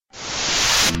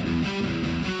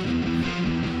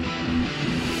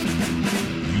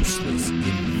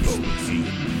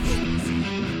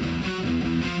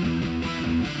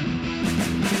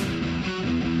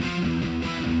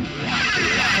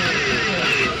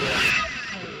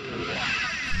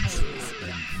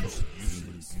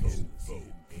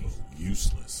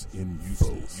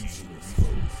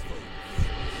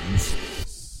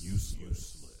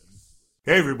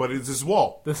Hey everybody, this is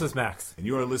Walt, This is Max. and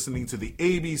you are listening to the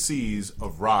ABCs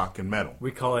of rock and metal.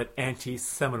 We call it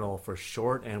Anti-Seminal for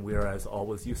short, and we are, as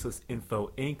always, Useless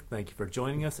Info Inc. Thank you for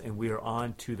joining us, and we are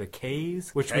on to the K's,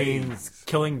 which means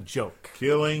Killing Joke.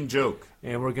 Killing Joke.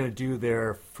 And we're going to do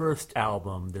their first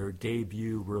album, their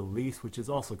debut release, which is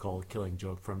also called Killing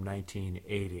Joke, from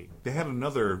 1980. They had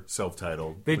another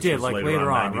self-titled. They which did, was like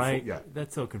later on, 94 right? Yeah,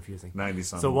 That's so confusing.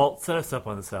 90-something. So, Walt, set us up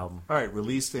on this album. All right,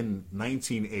 released in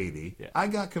 1980. Yeah. I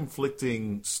got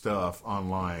conflicting stuff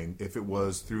online if it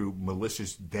was through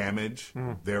Malicious Damage,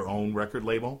 their own record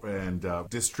label, and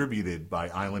distributed by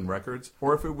Island Records,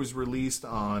 or if it was released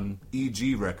on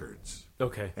EG Records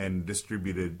Okay. and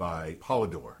distributed by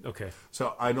Polydor. Okay.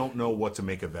 So I don't know what to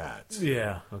make of that.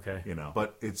 Yeah, okay. You know,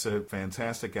 but it's a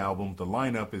fantastic album. The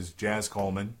lineup is Jazz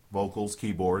Coleman, vocals,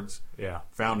 keyboards, Yeah.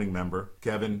 founding member,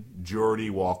 Kevin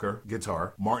Geordie Walker,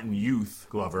 guitar, Martin Youth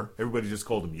Glover. Everybody just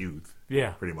called him Youth,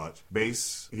 Yeah. pretty much.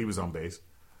 Bass, he was on bass.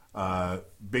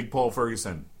 Big Paul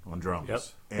Ferguson on drums. Yep.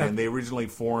 And they originally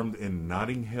formed in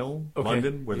Notting Hill, Okay.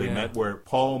 London, where they Yeah. met, where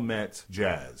Paul met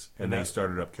Jazz, and And they that-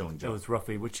 started up Killing That Joke. was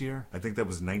roughly which year? I think that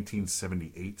was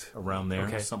 1978, around there,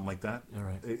 Okay. something like that. All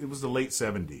right. It was the late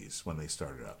 70s when they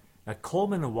started up. Now,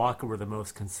 Coleman and Walker were the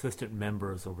most consistent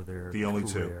members over their The only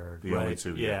career, two. The right? only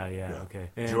two. Yeah, okay.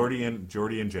 And-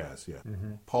 Geordie and Jazz, yeah.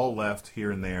 Paul left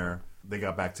here and there. They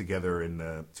got back together in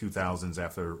the 2000s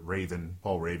after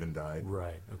Paul Raven died.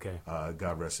 Right, okay.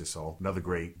 God rest his soul. Another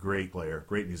great player,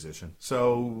 great musician.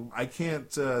 So I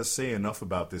can't say enough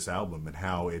about this album and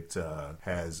how it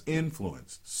has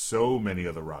influenced so many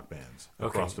other rock bands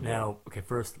across the board. Now,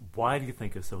 first, why do you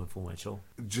think it's so influential?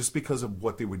 Just because of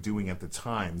what they were doing at the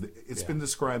time. It's Yeah. been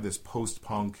described as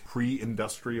post-punk,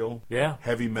 pre-industrial, Yeah.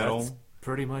 heavy metal. That's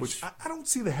pretty much. Which I don't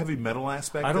see the heavy metal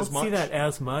aspect I don't as much. see that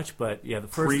as much, but yeah, the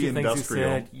first two things you Pre-industrial,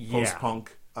 said, yeah.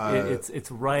 post-punk.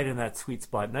 It's right in that sweet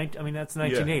spot. That's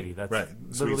 1980. Yeah, That's right.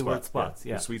 literally Sweet where it spots. The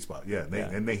Yeah. sweet spot. Yeah. And they, Yeah.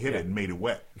 and they hit Yeah. it and made it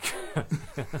wet.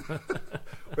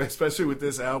 Especially with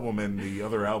this album and the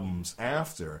other albums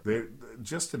after. They're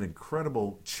just an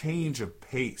incredible change of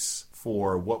pace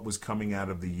for what was coming out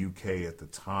of the UK at the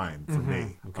time for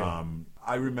me. Okay.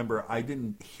 I remember I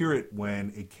didn't hear it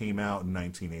when it came out in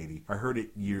 1980. I heard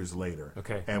it years later.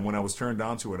 Okay. And when I was turned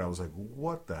on to it, I was like,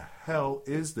 what the hell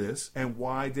is this? And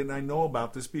why didn't I know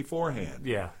about this beforehand?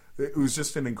 Yeah. It was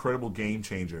just an incredible game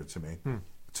changer to me.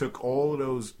 Took all of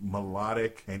those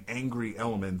melodic and angry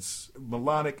elements,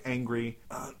 angry,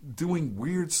 doing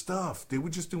weird stuff. They were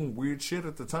just doing weird shit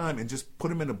at the time and just put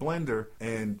them in a blender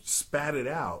and spat it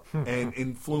out and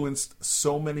influenced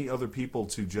so many other people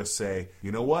to just say,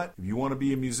 you know what? If you want to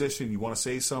be a musician, you want to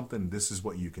say something, this is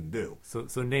what you can do. So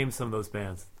name some of those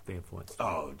bands they influenced.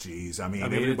 Oh, geez. I mean,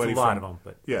 it's everybody a lot from, of them,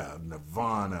 but yeah,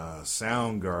 Nirvana,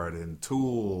 Soundgarden,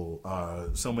 Tool,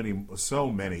 so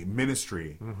many,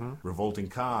 Ministry, Revolting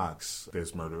Cocks.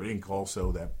 There's Murder Inc.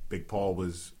 also that Big Paul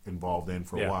was involved in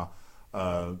for a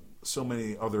while. So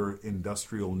many other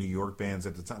industrial New York bands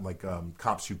at the time, like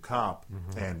Cop Shoot Cop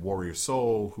and Warrior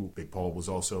Soul, who Big Paul was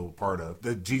also part of.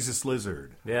 The Jesus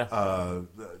Lizard,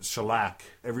 Shellac,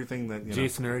 everything that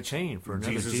Jesus and Mary Chain for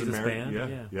another Jesus and Mary,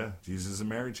 band. yeah, Jesus and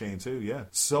Mary Chain too. Yeah,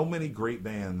 so many great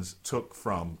bands took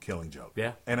from Killing Joke.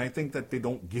 Yeah. And I think that they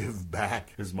don't give back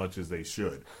as much as they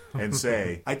should. And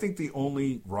say, I think the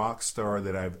only rock star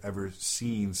that I've ever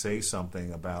seen say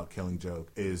something about Killing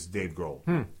Joke is Dave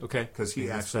Grohl. Okay. Because he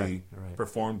That's actually right.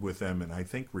 performed with them and I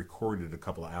think recorded a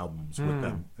couple of albums with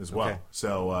them as well. Okay.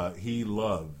 So he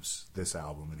loves this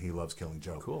album and he loves Killing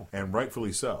Joke. Cool. And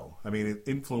rightfully so. I mean, it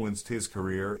influenced his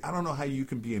career. I don't know how you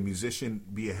can be a musician,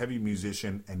 be a heavy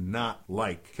musician, and not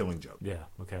like Killing Joke. Yeah,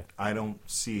 okay. I don't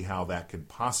see how that could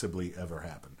possibly ever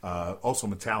happen. Also,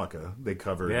 Metallica, they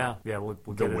covered Yeah, we'll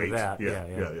The get into Weight. that.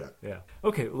 Yeah.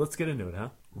 Okay, well, let's get into it, huh?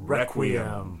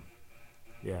 Requiem.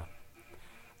 Yeah.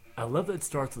 I love that it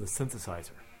starts with a synthesizer.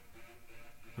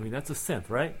 I mean, that's a synth,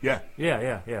 right? Yeah,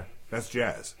 Yeah. that's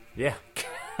jazz. Yeah.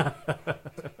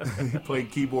 He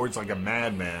played keyboards like a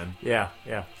madman. Yeah.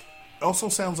 Also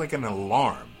sounds like an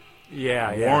alarm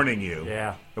Yeah. warning you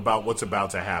Yeah. about what's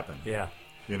about to happen. Yeah.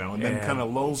 You know, and then And- kind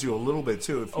of lulls you a little bit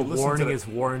too. If A you listen warning to is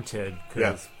warranted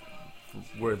because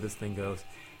where this thing goes.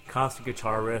 Constant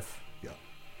guitar riff. Yeah.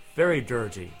 Very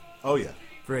dirgy. Oh yeah.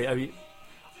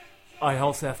 I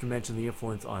also have to mention the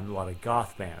influence on a lot of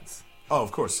goth bands. Oh,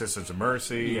 of course, Sisters of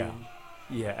Mercy.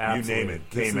 Yeah, absolutely. You name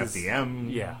it. This is- KMFDM.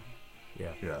 Yeah.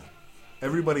 Yeah.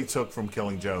 Everybody took from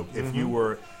Killing Joke. If you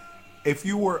were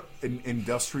an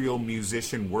industrial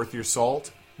musician worth your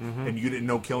salt and you didn't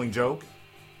know Killing Joke,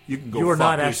 you can go You were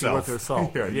fuck not yourself. actually worth their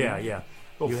salt. Yeah. Yeah.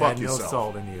 Go You fuck had no yourself.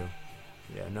 salt in you.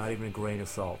 Yeah, not even a grain of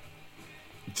salt.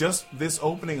 just this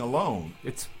opening alone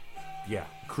It's, yeah.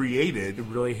 created It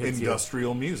really hits you.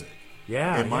 industrial music.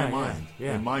 Yeah, in my yeah, mind.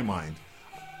 yeah. In my mind.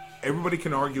 Everybody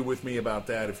can argue with me about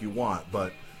that if you want,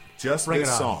 but just Bring this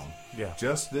it on. song. Yeah.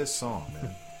 Just this song,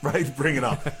 man. Right? Bring it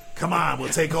up. Come on, we'll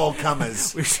take all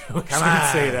comers. We should on.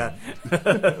 say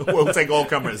that. We'll take all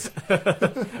comers.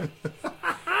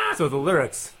 So the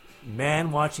lyrics,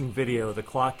 man watching video, the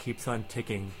clock keeps on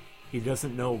ticking. He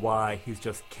doesn't know why, he's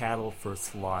just cattle for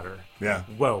slaughter. Yeah.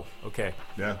 Whoa, okay.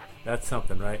 Yeah. That's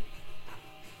something, right?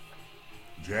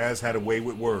 Jazz had a way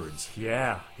with words.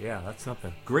 Yeah, that's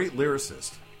something. Great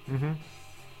lyricist.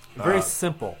 Very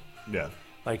simple. Yeah.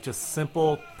 Like just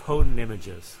simple, potent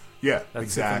images. Yeah, That's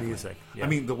exactly. good music. Yeah. I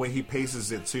mean, the way he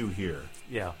paces it too here.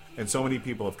 Yeah. And so many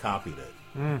people have copied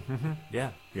it.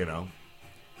 Yeah. You know?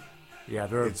 Yeah,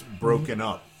 there are It's broken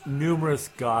up. numerous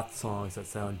goth songs that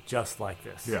sound just like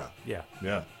this. Yeah. Yeah.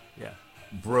 Yeah. Yeah.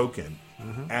 Broken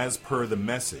as per the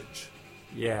message.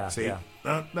 Yeah. See? Yeah.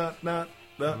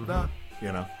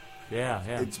 You know? Yeah.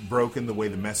 Yeah. It's broken the way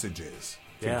the message is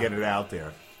to Yeah. get it out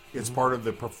there. It's part of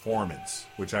the performance,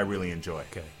 which I really enjoy.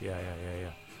 Okay. Yeah.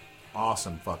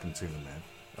 Awesome fucking tune, man.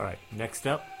 All right. Next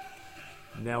up,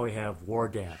 now we have War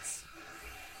Dance.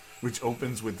 Which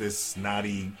opens with this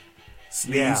snotty,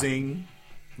 sneezing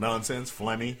nonsense,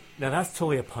 phlegmy. Now that's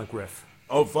totally a punk riff.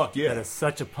 Oh, fuck yeah. That is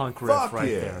such a punk riff Fuck right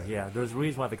yeah. there. Yeah. There's a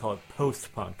reason why they call it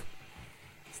post-punk.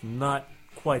 It's not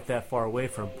quite that far away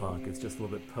from punk. It's just a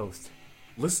little bit post.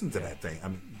 Listen to that thing. I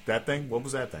mean, that thing? What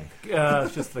was that thing?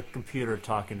 It's just the computer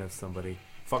talking to somebody.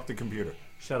 Fuck the computer.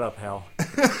 Shut up, Hal.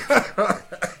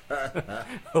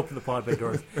 Open the pod bay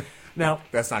doors. Now,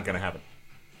 That's not going to happen.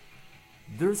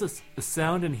 there's a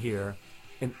sound in here,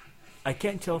 and I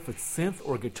can't tell if it's synth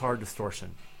or guitar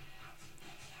distortion.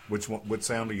 Which one? What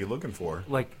sound are you looking for?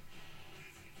 Like,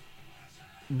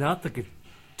 not the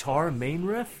guitar main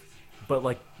riff, but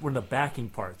like one of the backing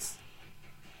parts.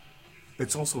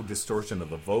 It's also distortion of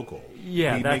the vocal.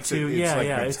 Yeah, He that makes too. It, it's yeah, like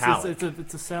yeah. metallic.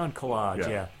 It's a sound collage. Yeah,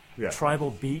 Yeah. yeah.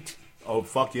 Tribal beat. Oh,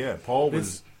 fuck yeah. Paul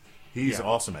This- he's yeah.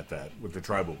 awesome at that with the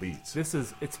tribal beats.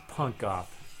 It's punk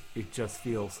goth. It just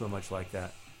feels so much like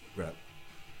that. Right.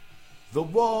 The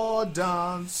war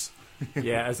dance.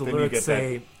 Yeah, as the Then you lyrics get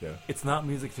say, that- yeah. it's not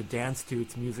music to dance to,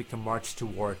 it's music to march to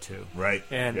war to. Right.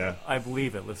 And yeah. I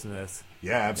believe it. Listen to this.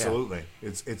 Yeah, absolutely.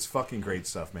 It's fucking great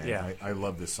stuff, man. Yeah. I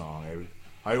love this song.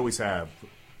 I always have.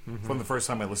 From the first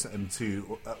time I listened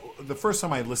to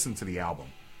the album,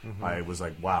 I was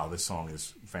like, wow, this song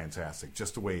is fantastic.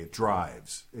 Just the way it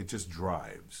drives. It just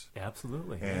drives.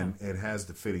 Absolutely. And it has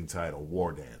the fitting title,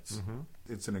 War Dance.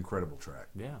 It's an incredible track.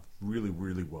 Yeah. Really,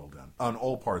 really well done. On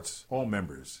all parts, all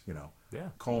members, you know. Yeah.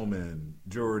 Coleman,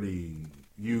 Geordie,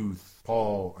 Youth,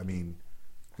 Paul. I mean,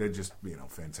 they're just,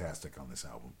 fantastic on this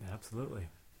album. Absolutely.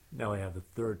 Now we have the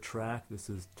third track. This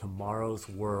is Tomorrow's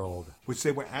World. Which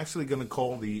they were actually going to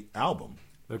call the album.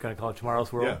 They're going to call it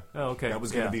Tomorrow's World? Yeah. Oh, okay. That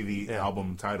was going to Yeah. be the Yeah.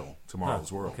 album title, Tomorrow's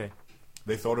Huh, World. Okay.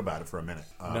 They thought about it for a minute.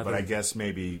 But Another- I guess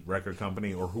maybe record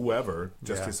company or whoever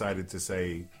just Yeah. decided to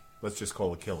say, let's just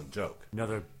call it Killing Joke.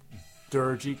 Another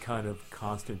dirgy kind of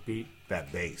constant beat.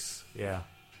 That bass. Yeah.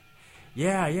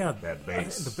 Yeah. That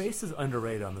bass. The bass is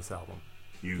underrated on this album.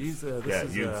 Youth. He's, this yeah,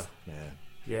 is, Youth.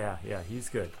 Yeah, he's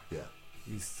good. Yeah.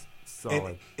 He's And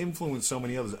solid. influenced so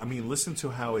many others. I mean, listen to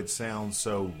how it sounds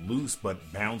so loose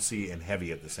but bouncy and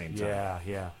heavy at the same time.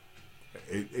 Yeah.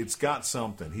 It's got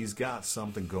something. He's got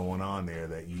something going on there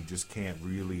that you just can't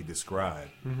really describe.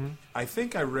 I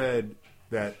think I read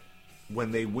that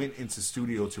when they went into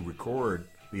studio to record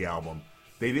the album,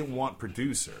 they didn't want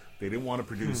producer. They didn't want a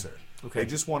producer. Okay. They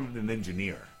just wanted an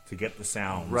engineer to get the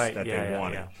sounds Right. that yeah, they yeah,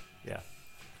 wanted. Yeah.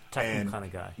 Technical And kind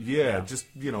of guy. Yeah, just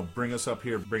bring us up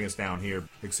here, bring us down here,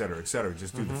 et cetera, et cetera.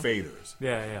 Just do the faders.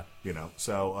 Yeah.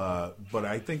 So, but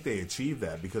I think they achieved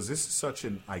that because this is such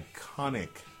an iconic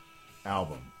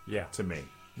album Yeah. to me.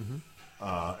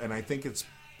 And I think it's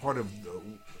part of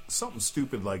something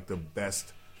stupid like the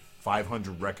best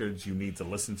 500 records you need to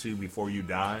listen to before you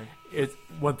die. It's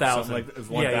 1,000. Something like that. It's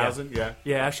 1,000, yeah.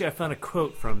 Yeah, actually, I found a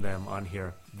quote from them on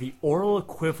here. The oral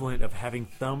equivalent of having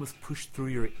thumbs pushed through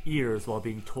your ears while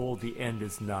being told the end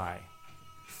is nigh.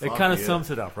 It Fuck kind of yeah. sums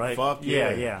it up, right? Fuck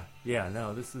yeah. Yeah,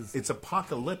 no, this is... It's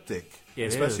apocalyptic, It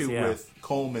especially is, yeah. with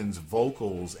Coleman's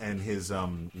vocals and his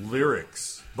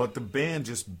lyrics. But the band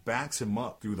just backs him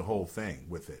up through the whole thing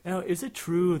with it. Now, is it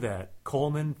true that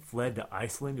Coleman fled to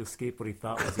Iceland to escape what he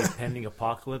thought was the impending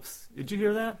apocalypse? Did you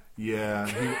hear that? Yeah,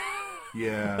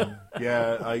 Yeah,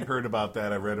 yeah, I heard about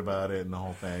that. I read about it and the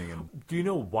whole thing. And Do you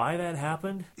know why that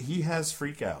happened? he has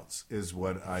freakouts, is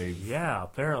what I. Yeah,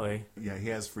 apparently. Yeah, he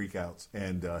has freakouts,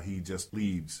 and he just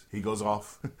leaves. He goes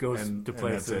off, Goes and, to and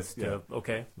that's places. it. Yeah.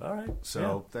 Okay, all right.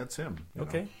 So that's him. you know.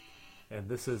 Okay. And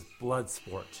this is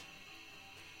Bloodsport.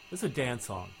 This is a dance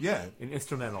song. Yeah, An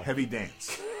instrumental. heavy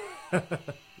dance.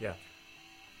 Yeah.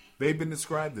 They've been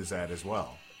described as that as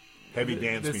well. Heavy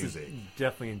dance This music. is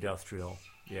definitely industrial.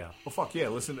 Yeah. Well, fuck yeah!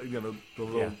 Listen to the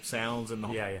little Yeah. sounds and the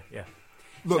whole. Yeah, I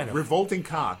Look, know. Revolting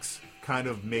Cocks kind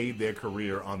of made their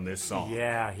career on this song.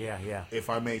 Yeah. If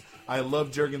I may, I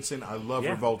love Jurgensen. I love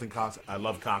Yeah. Revolting Cocks. I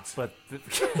love Cocks. But,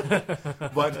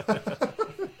 But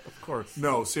of course.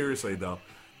 no, seriously though,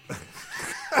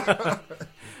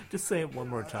 Just say it one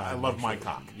more time. I love Make my sure.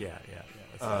 cock. Yeah.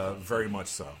 That's very much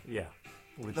so. yeah.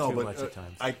 With No, too but much at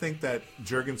times. I think that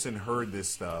Jurgensen heard this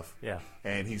stuff. Yeah.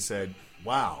 And he said,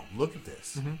 "Wow, look at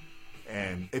this."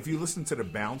 And if you listen to the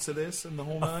bounce of this and the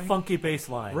whole A nine, funky bass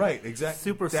line. right? Exactly.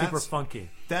 Super That's- funky.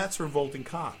 That's Revolting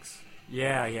Cocks.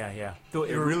 Yeah. Though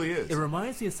It really is. It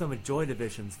reminds me of some of Joy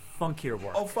Division's funkier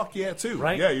work. Oh fuck yeah, too.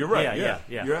 Right? Yeah, you're right. Yeah.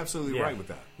 You're absolutely Yeah. right with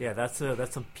that. Yeah, that's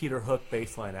some Peter Hook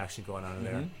bass line action going on in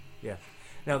there. Mm-hmm. Yeah.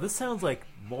 Now this sounds like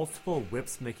multiple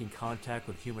whips making contact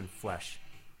with human flesh.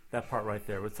 That part right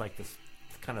there, it's like this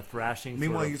kind of thrashing.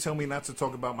 Meanwhile, sort you of tell me not to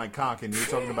talk about my cock, and you're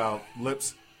talking about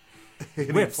lips.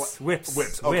 whips.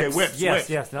 Okay, whips.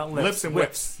 Yes, not lips. Lips and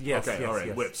whips. Yes, Okay, yes, all right,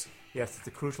 yes. whips. Yes, it's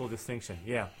a crucial distinction.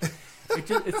 Yeah,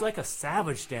 it's like a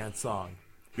savage dance song.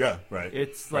 Yeah, right.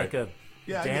 It's right. like a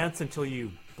Yeah, I dance until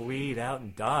you bleed out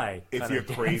and die. If kind you're of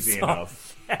dance crazy song.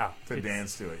 enough yeah, to it's-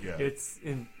 dance to it. Yeah. It's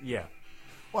in yeah.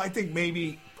 Well, I think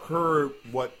maybe per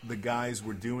what the guys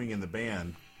were doing in the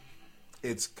band,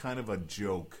 it's kind of a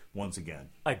joke once again.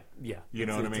 You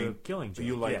know what I It's mean? a killing joke.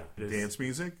 You like Yeah, it is. dance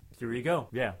music? Here you go.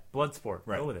 Yeah, Bloodsport.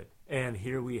 Right. Go with it. And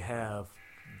here we have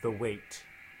The Weight.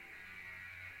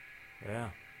 Yeah,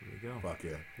 here we go. Fuck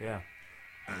yeah. Yeah.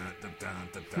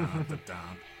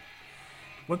 Dun-dun-dun-dun-dun-dun.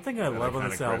 One thing I love on kinda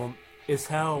this grip. album is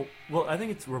how, well, I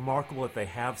think it's remarkable that they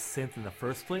have synth in the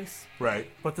first place, Right.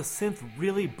 but the synth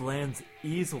really blends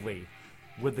easily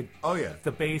with the Oh yeah.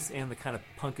 the bass and the kind of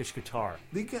punkish guitar.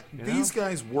 These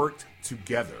guys worked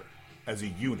together as a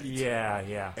unit.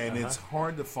 Yeah. And it's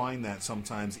hard to find that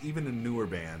sometimes, even in newer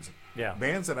bands. Yeah.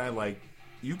 Bands that I like,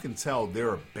 you can tell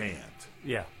they're a band.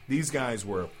 Yeah. These guys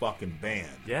were a fucking band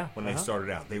Yeah, when they started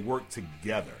out. They worked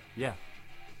together. Yeah.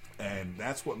 And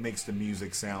that's what makes the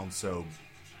music sound so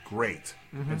great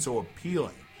Mm-hmm. and so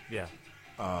appealing. Yeah.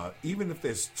 Even if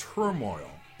there's turmoil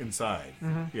inside,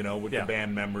 with Yeah. the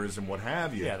band members and what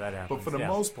have you. Yeah, that happens, But for the yeah.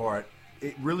 most part,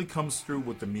 it really comes through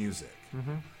with the music.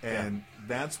 And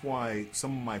that's why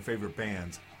some of my favorite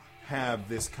bands have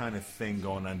this kind of thing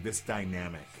going on, this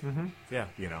dynamic, Yeah.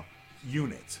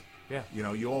 unit. Yeah.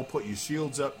 You all put your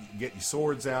shields up, you get your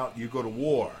swords out, you go to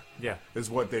war. Yeah. Is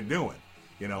what they're doing.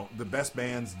 The best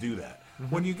bands do that.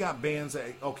 When you got bands that,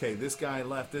 okay, this guy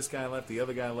left, the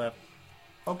other guy left,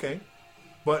 okay.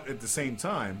 But at the same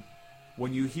time,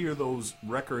 when you hear those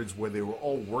records where they were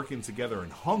all working together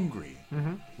and hungry,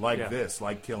 like Yeah. this,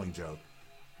 like Killing Joke,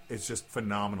 it's just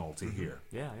phenomenal to hear.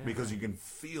 Yeah, because you can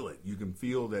feel it. You can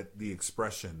feel that the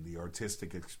expression, the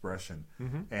artistic expression,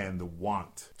 and the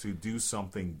want to do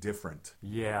something different.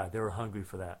 Yeah, they were hungry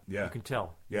for that. Yeah. You can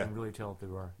tell. Yeah. You can really tell if they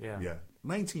were. Yeah. Yeah.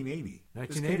 1980. This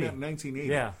 1980. came out in 1980.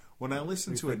 Yeah. When I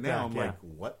listen We to it think now, back, I'm yeah. like,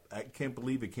 what? I can't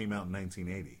believe it came out in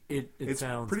 1980. It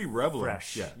sounds pretty relevant.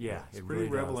 fresh. Yeah. Yeah, It's it pretty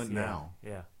really does. relevant Yeah. now.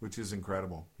 Yeah. Which is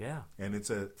incredible. Yeah. And it's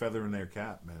a feather in their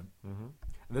cap, man.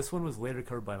 And this one was later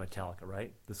covered by Metallica,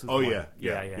 right? This was Oh, one- yeah.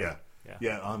 Yeah.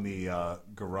 Yeah, on the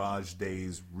Garage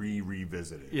Days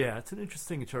revisited. Yeah, it's an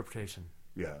interesting interpretation.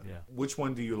 Yeah. Yeah. Which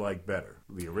one do you like better?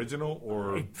 The original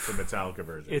or the Metallica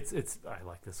version? It's I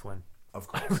like this one. Of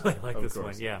course. I really like Of this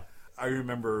course. one. Yeah. I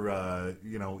remember,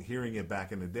 hearing it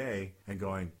back in the day and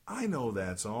going, I know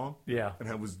that song. Yeah. And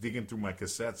I was digging through my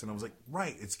cassettes and I was like,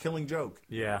 right, it's Killing Joke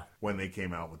Yeah. when they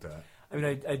came out with that. I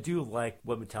mean, I do like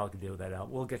what Metallica did with that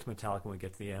album. We'll get to Metallica when we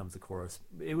get to the M's, of course.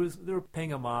 They were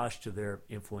paying homage to their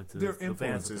influences. Their the bands that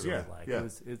influences, they really yeah, like.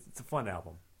 yeah. It's a fun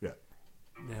album. Yeah.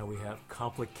 Now we have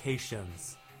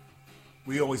Complications.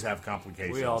 We always have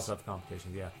complications. We also have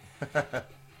Complications, yeah.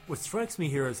 What strikes me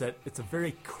here is that it's a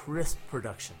very crisp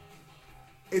production.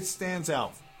 It stands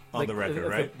out on the record,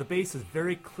 right? The bass is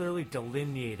very clearly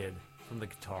delineated from the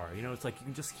guitar. It's like you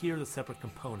can just hear the separate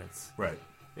components. Right.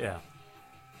 Yeah.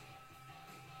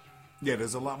 Yeah,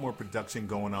 there's a lot more production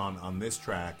going on this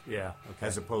track Yeah. Okay.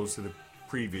 as opposed to the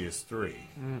previous 3,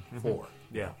 4,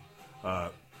 yeah.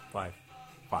 5.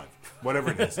 5,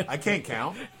 whatever it is. I can't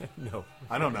count. No.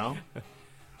 I don't know.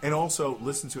 And also,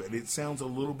 listen to it. It sounds a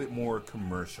little bit more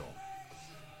commercial.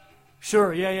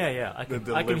 Sure, yeah. I can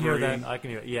hear delivery, that. I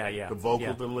can hear, yeah. the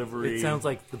vocal delivery. It sounds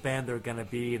like the band they're gonna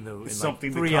be in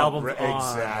something like 3 to come, albums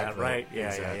on that, exactly,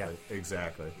 right?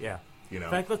 exactly. Yeah. You know.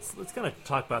 In fact, let's kind of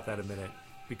talk about that a minute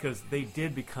because they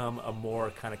did become a more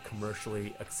kind of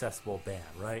commercially accessible band,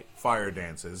 right? Fire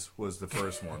Dances was the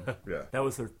first one. Yeah. That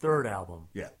was their 3rd album.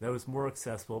 Yeah. That was more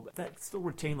accessible, but that still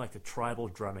retained like the tribal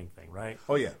drumming thing, right?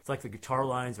 Oh, yeah. It's like the guitar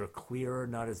lines are clearer,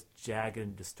 not as jagged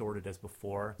and distorted as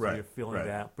before. So Right, you're feeling right.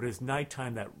 that. But it's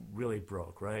Nighttime that really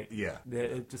broke, right? Yeah.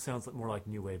 It just sounds more like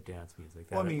new wave dance music.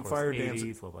 Well, I That, mean, of course, Fire 80s,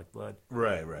 Dance- Love Like Blood.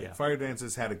 Right. Yeah. Fire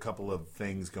Dances had a couple of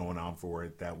things going on for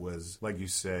it that was, like you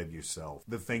said yourself,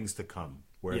 the things to come,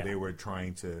 where Yeah. they were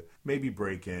trying to maybe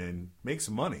break in, make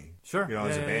some money, Sure. you know,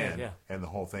 as a band, yeah. and the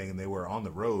whole thing. And they were on the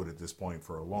road at this point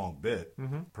for a long bit,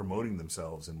 Mm-hmm. promoting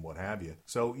themselves and what have you.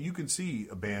 So you can see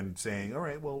a band saying, all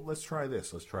right, well, let's try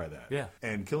this, let's try that. Yeah.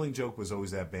 And Killing Joke was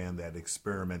always that band that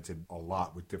experimented a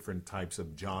lot with different types of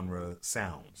genre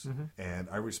sounds. Mm-hmm. And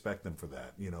I respect them for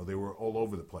that. You know, they were all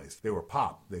over the place. They were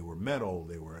pop, they were metal,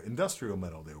 they were industrial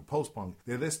metal, they were post-punk,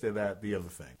 they're this, they're that, the other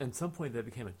thing. At some point, they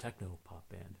became a techno pop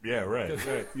band. Yeah, right.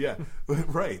 Yeah,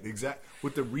 right, exactly.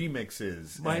 With the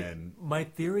remixes and... My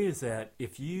theory is that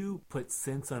if you put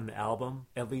synths on an album,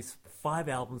 at least 5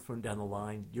 albums from down the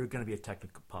line, you're going to be a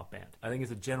technical pop band. I think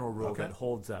it's a general rule Okay. that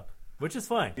holds up, which is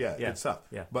fine. Yeah, it's tough.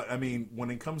 Yeah. But I mean,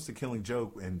 when it comes to Killing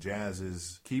Joke and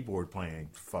Jazz's keyboard playing,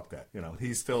 fuck that. You know,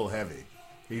 he's still heavy.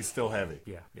 He's still heavy.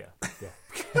 Yeah.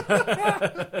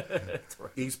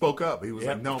 He spoke up. He was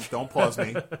Yep. like, no, don't pause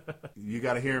me. You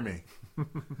got to hear me.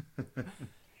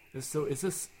 So is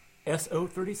this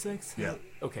SO36? Yeah.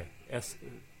 Okay.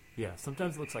 Yeah.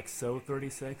 Sometimes it looks like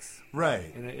SO36,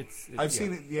 Right. and it's I've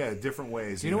seen it, different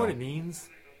ways. Do you know what it means?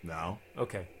 No.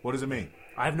 Okay. What does it mean?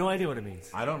 I have no idea what it means.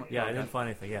 I don't. Yeah, I okay. didn't find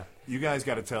anything. Yeah. You guys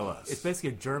got to tell us. It's basically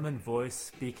a German voice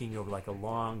speaking over like a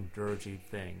long, dirgy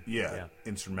thing. yeah,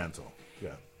 instrumental.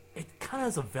 Yeah. It kind of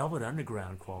has a Velvet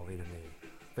Underground quality to me.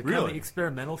 The kind Really? of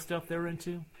experimental stuff they're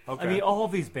into. Okay. I mean, all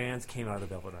of these bands came out of the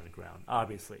Velvet Underground,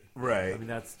 obviously. Right. I mean,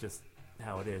 that's just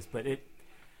how it is. But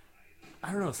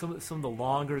I don't know, some of the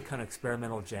longer kind of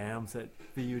experimental jams that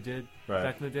VU did Right.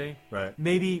 back in the day. Right.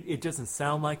 Maybe it doesn't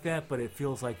sound like that, but it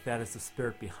feels like that is the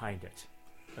spirit behind it.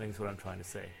 I think is what I'm trying to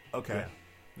say. Okay.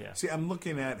 Yeah. See, I'm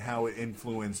looking at how it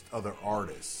influenced other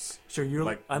artists. Sure, you're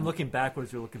Like- I'm looking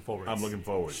backwards, you're looking forwards. I'm looking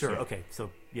forwards, Sure, yeah. okay.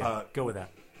 So, yeah, go with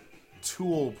that.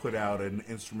 Tool put out an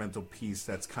instrumental piece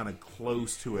that's kind of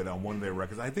close to it on one of their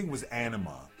records. I think it was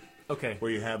Anima, Okay.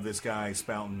 where you have this guy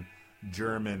spouting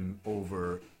German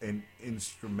over an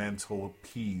instrumental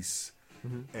piece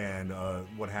and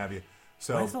what have you.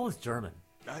 So Why is it always German?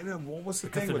 I don't know, what was the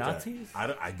Because thing they're with Nazis?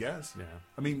 that? I guess. Yeah.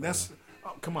 I mean, that's...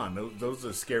 Oh, come on, those are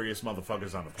the scariest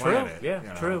motherfuckers on the True, planet. yeah, you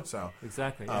know, true. So,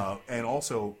 Exactly, yeah. and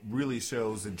also really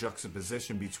shows the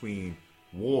juxtaposition between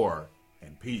war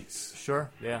and peace. Sure,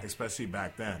 yeah. Especially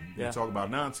back then. Yeah. You talk about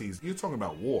Nazis, you're talking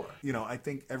about war. You know, I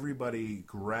think everybody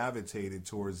gravitated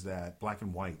towards that black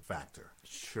and white factor.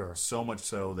 Sure. So much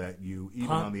so that you, even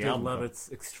Punk on the did album... love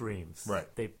its extremes. Right.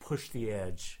 They push the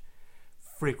edge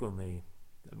frequently.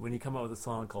 When you come out with a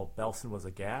song called Belson Was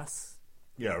a Gas,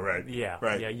 Yeah, right. yeah,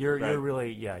 Right. yeah, you're right.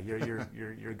 really, yeah,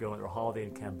 you're going, or Holiday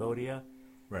in Cambodia,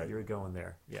 Right. you're going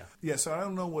there, yeah, Yeah, so I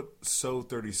don't know what So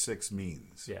 36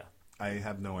 means. yeah. I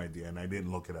have no idea, and I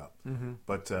didn't look it up.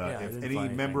 But I if didn't any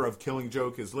find member anything. of Killing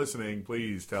Joke is listening,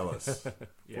 please tell us.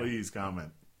 Yeah. Please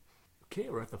comment. Okay,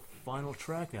 we're at the final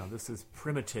track now. This is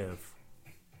Primitive.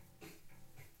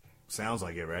 Sounds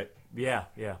like it, right? Yeah.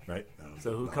 Right?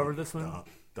 So who covered this one?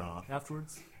 Dun.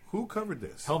 Afterwards, Who covered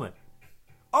this? Helmet,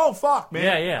 Oh, fuck,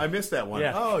 man. Yeah. I missed that one.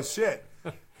 Yeah. Oh, shit.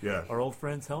 Yeah. our old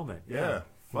friend's Helmet. Yeah.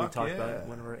 we Fuck talked yeah. about it in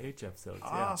one of our H episodes. Yeah.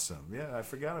 Awesome. Yeah, I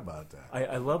forgot about that.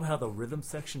 I love how the rhythm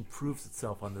section proves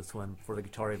itself on this one before the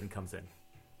guitar even comes in.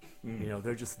 You know,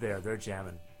 they're just there, they're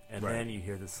jamming. And Right. then you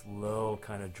hear this low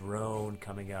kind of drone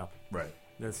coming up. Right. And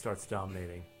then it starts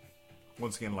dominating.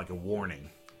 Once again, like a warning.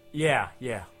 Yeah,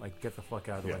 like get the fuck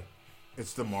out of the Yeah. way.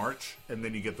 It's the march, and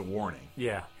then you get the warning.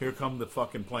 Yeah. Here come the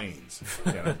fucking planes.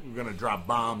 Yeah, we're going to drop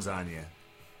bombs on you.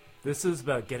 This is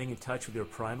about getting in touch with your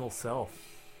primal self,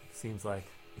 seems like.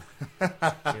 You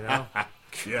know?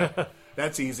 Yeah.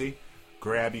 That's easy.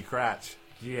 Grab your crotch.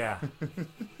 Yeah.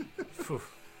 Phew.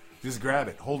 Just grab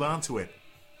it. Hold on to it.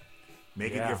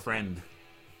 Make it Yeah. your friend.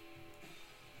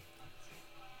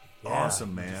 Yeah.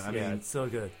 Awesome, man. Just- I yeah, mean, it's so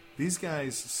good. these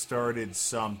guys started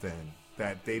something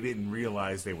that they didn't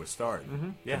realize they were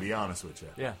starting, Yeah. to be honest with you.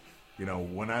 Yeah. You know,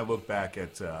 when I look back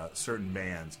at certain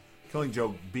bands, Killing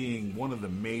Joke being one of the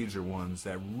major ones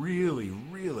that really,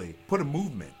 really put a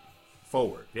movement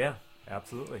forward. Yeah,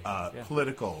 absolutely. Yeah.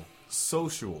 Political,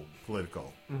 social,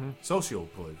 political,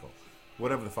 socio-political,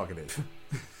 whatever the fuck it is.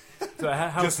 So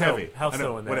how Just so? heavy. How I know,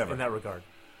 so in whatever. that regard?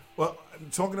 Well, I'm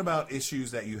talking about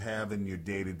issues that you have in your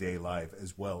day-to-day life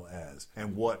as well as,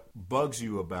 and what bugs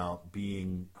you about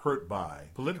being hurt by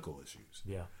political issues.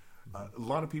 Yeah. A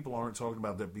lot of people aren't talking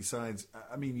about that. Besides,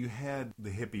 I mean, you had the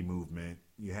hippie movement,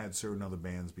 you had certain other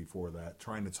bands before that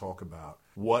trying to talk about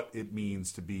what it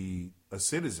means to be a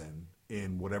citizen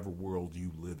in whatever world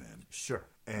you live in. Sure.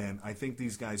 And I think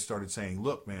these guys started saying,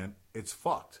 look, man, it's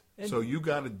fucked. So you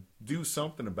got to do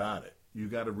something about it. You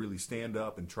got to really stand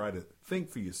up and try to think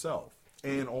for yourself.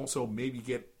 And also maybe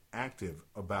get active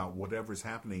about whatever's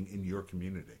happening in your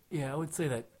community. Yeah, I would say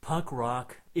that punk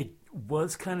rock, it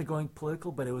was kind of going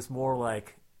political, but it was more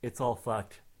like, it's all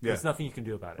fucked. Yeah. There's nothing you can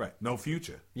do about it. Right. No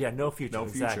future. Yeah, no future. No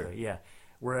exactly. future. Yeah.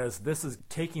 Whereas this is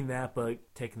taking that, but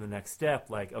taking the next step,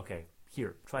 like, okay,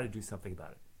 here, try to do something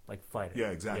about it. Like, fight it. Yeah,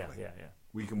 exactly. Yeah.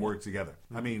 We can work together.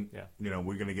 I mean, Yeah. you know,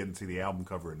 we're going to get into the album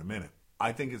cover in a minute.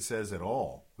 I think it says it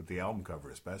all, with the album cover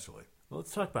especially. Well,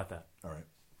 let's talk about that. All right.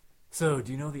 So,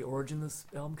 do you know the origin of this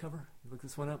album cover? You look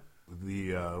this one up?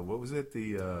 The, what was it?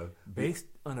 Based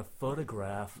on a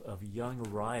photograph of young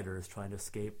riders trying to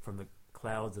escape from the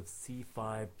clouds of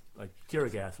C5, like tear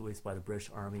gas released by the British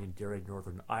Army in Derry,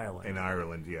 Northern Ireland. In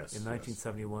Ireland, yes. In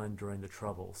 1971 during the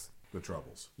Troubles. The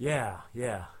Troubles. Yeah.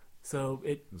 So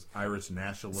It was Irish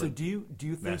nationalists. So do you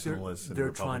think nationalists and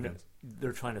they're trying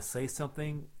Republicans. to say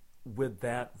something with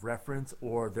that reference,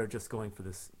 or they're just going for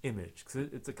this image?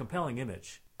 Because it's a compelling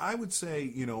image. I would say,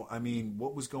 you know, I mean,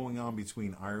 what was going on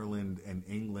between Ireland and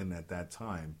England at that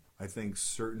time, I think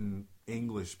certain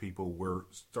English people were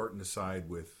starting to side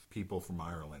with people from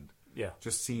Ireland. Yeah.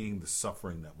 Just seeing the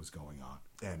suffering that was going on.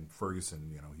 And Ferguson,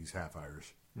 you know, he's half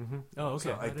Irish. Mm-hmm. Oh, okay.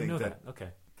 So I didn't know that. Okay.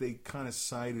 They kind of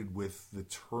sided with the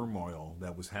turmoil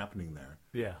that was happening there.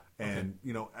 Yeah. And,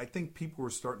 you know, I think people were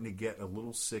starting to get a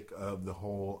little sick of the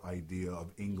whole idea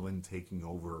of England taking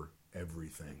over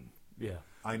everything. Yeah.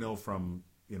 I know from,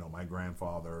 you know, my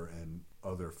grandfather and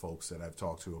other folks that I've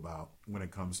talked to about when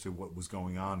it comes to what was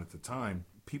going on at the time,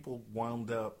 people wound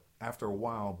up, after a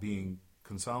while, being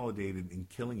consolidated and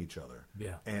killing each other.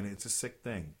 Yeah. And it's a sick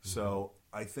thing. Mm-hmm. So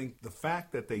I think the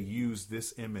fact that they used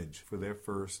this image for their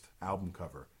first album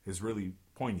cover is really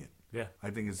poignant. Yeah. I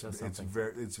think it's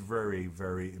very,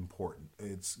 very important.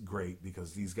 It's great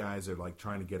because these guys are like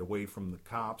trying to get away from the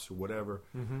cops or whatever,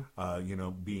 you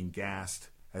know, being gassed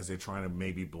as they're trying to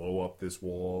maybe blow up this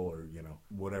wall or, you know,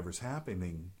 whatever's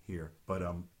happening here. But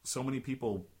so many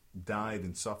people died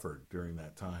and suffered during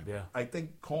that time. Yeah. I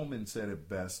think Coleman said it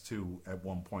best, too, at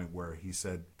one point where he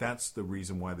said that's the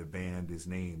reason why the band is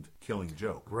named Killing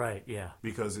Joke. Right, yeah.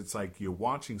 Because it's like you're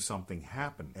watching something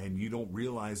happen and you don't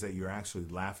realize that you're actually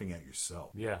laughing at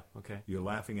yourself. Yeah, okay. You're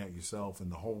laughing at yourself and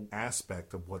the whole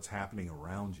aspect of what's happening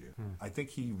around you. I think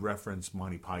he referenced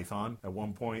Monty Python at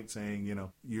one point saying, you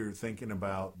know, you're thinking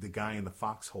about the guy in the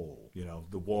foxhole, you know,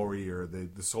 the warrior,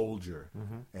 the soldier.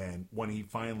 And when he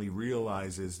finally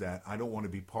realizes that I don't want to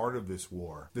be part of this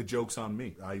war, the joke's on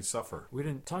me. I suffer. We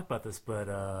didn't talk about this,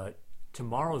 but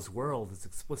Tomorrow's World is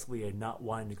explicitly a not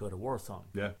wanting to go to war song.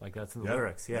 Yeah. Like that's in the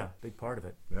lyrics. Yeah, big part of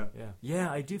it. Yeah.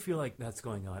 Yeah, I do feel like that's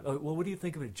going on. Oh, well, what do you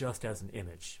think of it just as an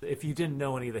image? If you didn't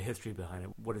know any of the history behind it,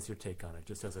 what is your take on it,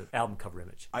 just as an album cover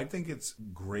image? I think it's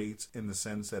great in the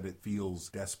sense that it feels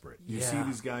desperate. You Yeah. see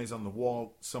these guys on the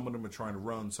wall. Some of them are trying to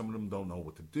run. Some of them don't know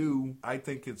what to do. I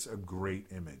think it's a great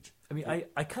image. I mean,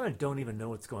 I kind of don't even know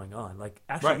what's going on. Like,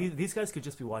 actually, Right. these guys could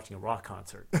just be watching a rock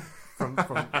concert from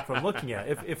looking at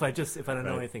it. If I don't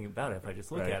know Right. anything about it, if I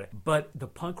just look Right. at it. But the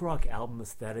punk rock album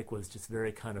aesthetic was just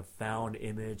very kind of found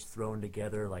image thrown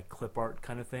together, like clip art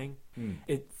kind of thing.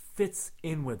 It fits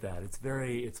in with that. It's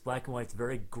black and white. It's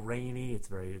very grainy.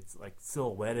 It's like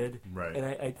silhouetted. Right. And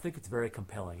I think it's very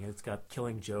compelling. And it's got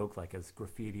Killing Joke like as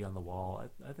graffiti on the wall.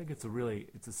 I think it's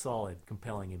a solid,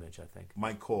 compelling image. I think.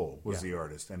 Mike Cole was Yeah. the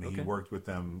artist, and he Okay. worked with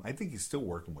them. I think he's still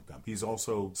working with them. He's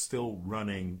also still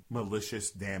running Malicious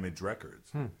Damage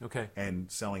Records Okay. and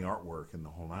selling artwork and the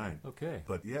whole nine. Okay.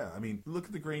 But yeah, I mean, look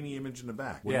at the grainy image in the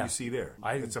back. What do Yeah. you see there?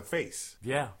 It's a face.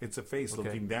 Yeah. It's a face Okay.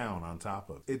 looking down on top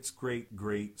of. It's great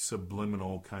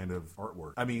subliminal kind of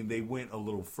artwork. I mean, they went a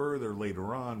little further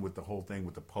later on with the whole thing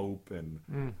with the Pope and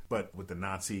but with the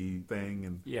Nazi thing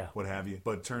and Yeah. what have you.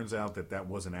 But it turns out that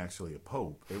wasn't actually a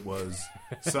Pope. It was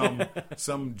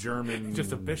some German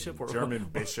Just a bishop or German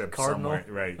bishop cardinal? somewhere,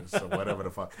 right? So whatever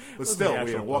the fuck. But Wasn't still, the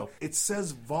actual Pope. it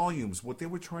says volumes. What they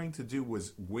were trying to do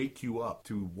was wake you up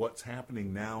to what's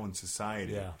happening now in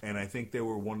society. Yeah. And I think they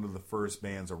were one of the first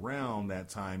bands around that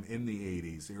time in the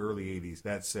 80s, the early 80s,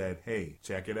 that said, hey,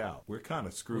 check it out. We're kind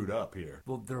of screwed up here.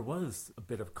 Well, there was a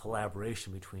bit of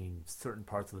collaboration between certain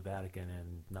parts of the Vatican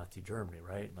and Nazi Germany,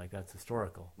 right? Like, that's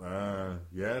historical.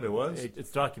 Yeah, there was.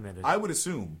 It's documented. I would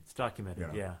assume. It's documented,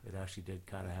 Yeah. It actually did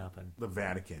kind of happen. The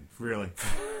Vatican, really.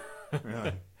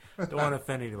 Really. Don't want to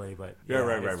offend anybody, but... Yeah,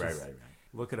 right.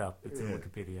 Look it up. It's in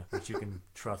Wikipedia, which you can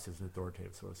trust as an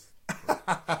authoritative source.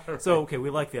 So, okay, we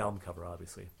like the album cover,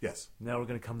 obviously. Yes. Now we're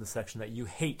going to come to the section that you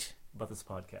hate about this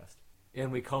podcast.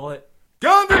 And we call it...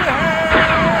 Gun to the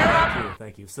head!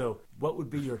 Thank you. So, what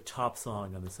would be your top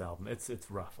song on this album? It's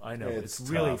rough. I know. It's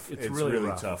really tough. it's It's really really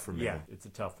rough. tough for me. Yeah, it's a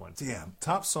tough one. Damn.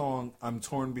 Top song, I'm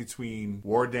torn between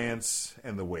War Dance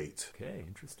and The Wait. Okay,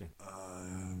 interesting.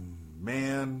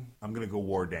 Man, I'm going to go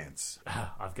War Dance.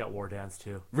 I've got War Dance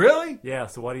too. Really? Yeah,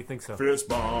 so why do you think so? Fist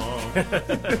bomb.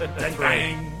 Bang,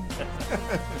 bang.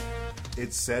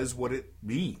 It says what it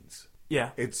means.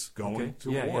 Yeah. It's going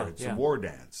to Yeah, war. yeah, It's yeah. a war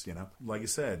dance, you know. Like I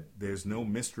said, there's no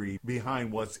mystery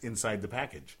behind what's inside the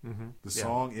package. The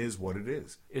song is what it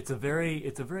is. It's a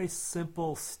very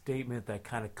simple statement that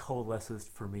kind of coalesces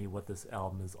for me what this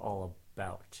album is all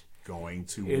about. Going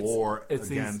to war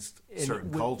against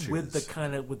certain cultures. with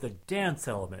the dance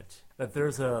element. That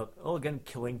there's again,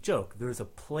 killing joke. There's a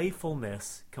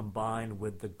playfulness combined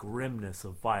with the grimness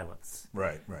of violence.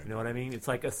 Right. You know what I mean? It's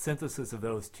like a synthesis of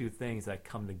those two things that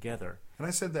come together. And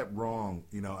I said that wrong,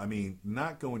 you know, I mean,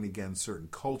 not going against certain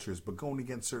cultures, but going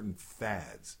against certain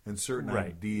fads and certain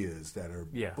ideas that are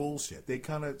bullshit. They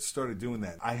kind of started doing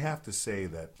that. I have to say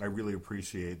that I really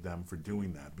appreciate them for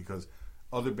doing that, because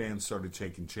other bands started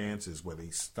taking chances where they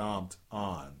stomped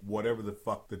on whatever the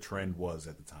fuck the trend was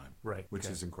at the time. Right. Which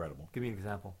is incredible. Give me an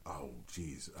example. Oh,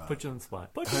 jeez. Put you on the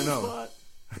spot. Put I you know. on the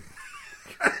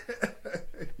spot.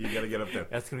 You got to get up there.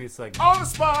 That's going to be like... On the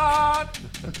spot!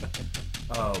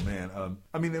 Oh, man.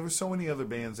 I mean, there were so many other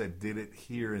bands that did it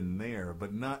here and there,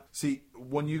 but not... See,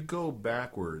 when you go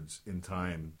backwards in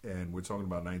time, and we're talking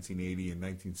about 1980 and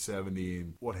 1970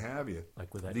 and what have you,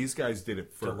 Like with that these guys did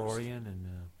it first. DeLorean and...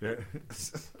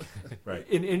 Right.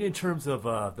 In terms of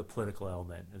the political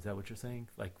element, is that what you're saying?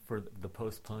 Like for the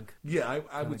post-punk? Yeah,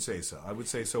 I would say so. I would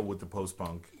say so with the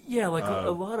post-punk. Yeah, like a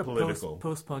lot of political.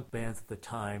 post-punk bands at the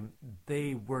time,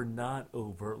 they were not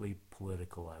overtly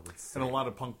political, I would say. And a lot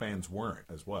of punk bands weren't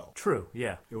as well. True,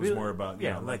 yeah. It was more about,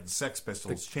 like the Sex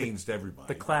Pistols changed everybody.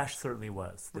 The Clash certainly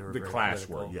was. They were The very Clash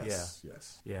political. were, yes.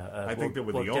 Yeah. I think they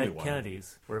were the only Dead one.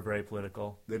 Kennedys were very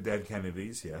political. The Dead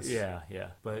Kennedys, yes. Yeah.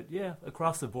 But yeah,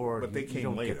 across the board, But they you came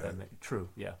don't later. get that. True,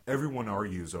 yeah. Everyone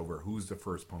argues over who's the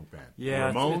first punk band.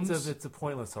 Yeah, Ramones? it's a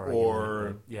pointless argument. or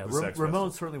but yeah, the Sex Ramones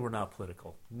Pistols? certainly were not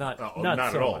political. Not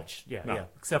not so at all. much. Yeah, No. yeah.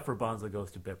 Except for Bonzo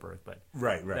Goes to Bitburg, but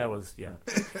Right. that was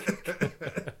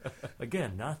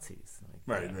again Nazis.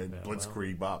 Like, Right, yeah,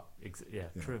 Blitzkrieg Bop.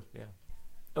 True. Yeah.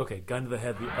 Okay, gun to the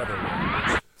head. The other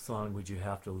one. Which song would you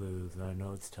have to lose? And I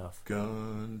know it's tough.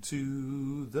 Gun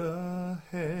to the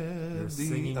head. You're the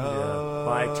singing the other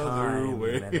By Time,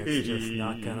 way. and it's just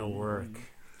not gonna work.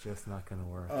 Just not gonna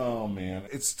work. Oh man,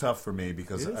 it's tough for me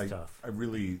because It is tough. I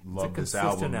really love this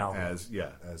consistent album,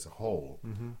 album. as a whole.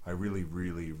 I really,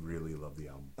 really, really love the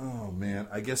album. Oh man,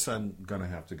 I guess I'm gonna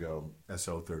have to go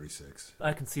SO36.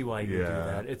 I can see why you do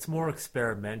that. It's more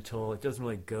experimental. It doesn't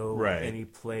really go any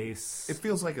place. It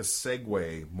feels like a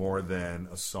segue more than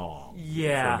a song.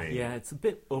 Yeah, for me. yeah. It's a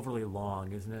bit overly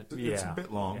long, isn't it? It's a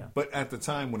bit long, Yeah. but at the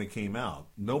time when it came out,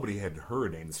 nobody had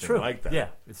heard anything It's true. like that. Yeah,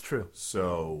 it's true.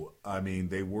 So, I mean,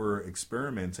 they were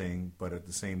experimenting, but at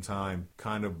the same time,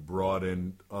 kind of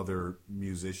broadened other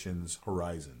musicians'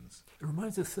 horizons. It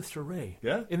reminds us of Sister Ray.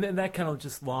 Yeah? And then that kind of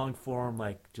just long form,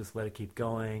 like just let it keep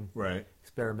going, Right.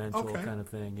 experimental Okay. kind of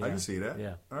thing. Yeah. I can see that.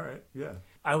 Yeah. All right. Yeah.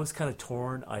 I was kind of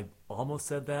torn. I almost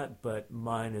said that, but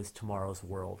mine is Tomorrow's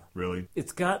World. Really?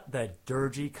 It's got that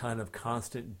dirgy kind of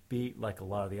constant beat like a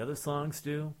lot of the other songs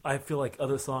do. I feel like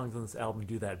other songs on this album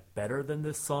do that better than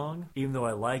this song, even though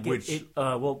I like Which- it.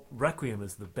 Requiem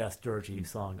is the best dirgy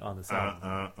song on this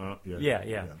album.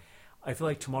 Yeah. I feel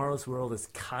like Tomorrow's World is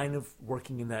kind of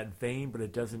working in that vein, but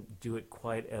it doesn't do it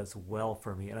quite as well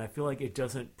for me. And I feel like it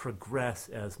doesn't progress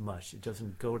as much. It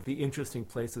doesn't go to the interesting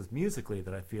places musically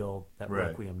that I feel that Right.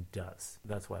 Requiem does.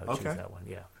 That's why I would choose that one,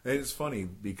 yeah. It's funny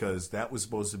because that was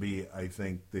supposed to be, I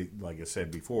think, like I said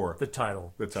before, The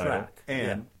title and track.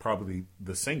 Yeah. probably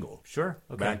the single. Sure,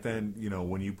 okay. Back then,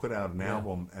 when you put out an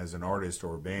album as an artist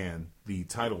or a band, the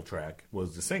title track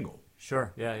was the single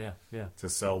Sure, yeah. to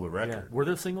sell the Yeah. record. Were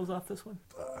there singles off this one?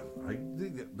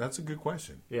 That's a good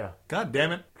question. Yeah. God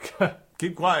damn it.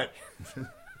 Keep quiet.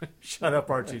 Shut up,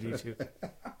 R2D2.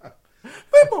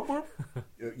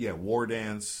 Yeah, War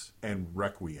Dance, and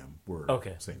Requiem were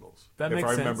Okay. singles. That if makes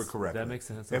I sense. remember correctly. That makes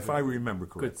sense. If I remember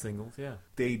correctly. Good singles, yeah.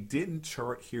 They didn't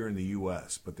chart here in the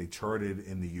U.S., but they charted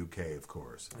in the UK, of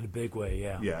course. In a big way,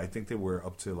 yeah. Yeah, I think they were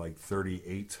up to like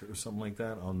 38 or something like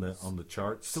that on the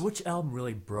charts. So which album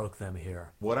really broke them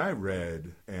here? What I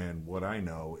read and what I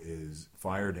know is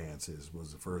Fire Dances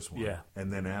was the first one. Yeah.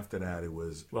 And then after that it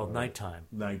was... Well, Nighttime.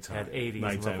 Nighttime. Had 80s and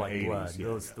Nighttime, Love Like 80s, Blood. yeah,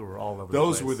 Those yeah. were all over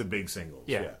Those the were place. the big singles.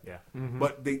 Yeah, yeah. Mm-hmm.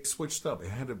 But they switched up. It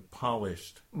had a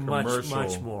polished Much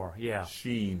commercial more, yeah.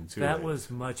 sheen to it. That was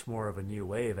much more of a new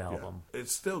wave album.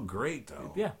 It's still great,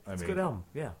 though. Yeah, it's a good album.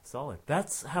 Yeah, solid.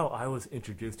 That's how I was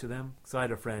introduced to them. So I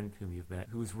had a friend whom you've met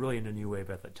who was really into new wave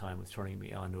at that time, was turning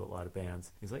me on to a lot of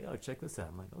bands. He's like, oh, check this out.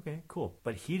 I'm like, okay, cool.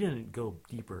 But he didn't go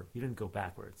deeper. He didn't go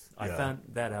backwards. I found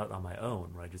that out on my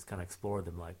own, where I just kind of explored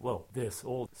them like, whoa, this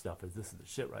old stuff this is the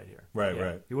shit right here. Right, Yeah.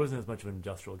 right. He wasn't as much of an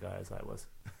industrial guy as I was.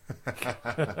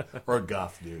 Or a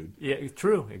goth dude. Yeah,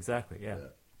 true. Exactly, yeah.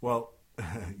 Well,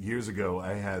 years ago,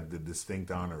 I had the distinct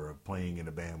honor of playing in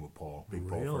a band with Paul, Big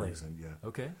Paul Really? Ferguson. Yeah.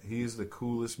 Okay. He's the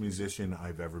coolest musician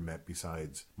I've ever met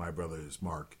besides my brothers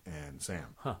Mark and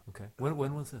Sam. Huh, okay.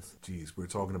 When was this? Geez, we're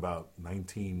talking about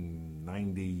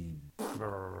 1990,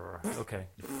 Okay.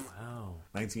 Wow.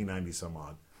 1990 some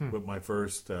odd, with my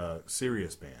first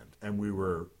serious band. And we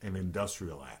were an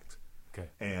industrial act. Okay.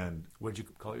 And What did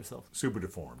you call yourself? Super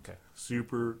Deformed. Okay.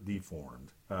 Super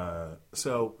Deformed.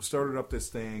 So started up this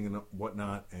thing and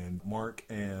whatnot, and Mark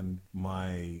and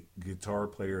my guitar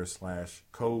player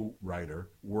 / co-writer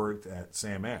worked at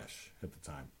Sam Ash at the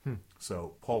time.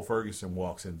 So Paul Ferguson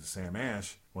walks into Sam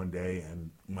Ash one day,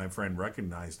 and my friend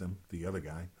recognized him, the other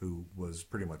guy, who was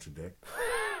pretty much a dick.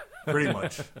 Pretty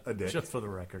much a dick. Just for the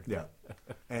record. Yeah.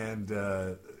 And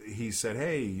he said,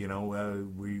 hey,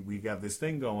 we got this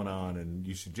thing going on and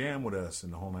you should jam with us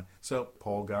and the whole night. So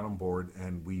Paul got on board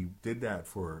and we did that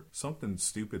for something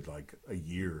stupid like a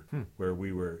year where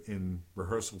we were in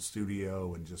rehearsal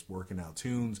studio and just working out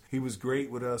tunes. He was great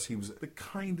with us. He was the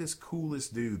kindest,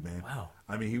 coolest dude, man. Wow.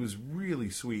 I mean, he was really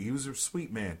sweet. He was a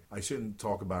sweet man. I shouldn't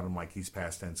talk about him like he's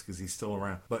past tense because he's still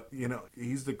around. But,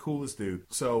 he's the coolest dude.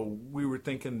 So we were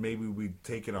thinking maybe we'd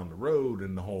take it on the road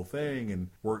and the whole thing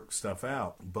and work stuff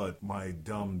out. But my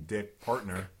dumb dick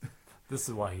partner... This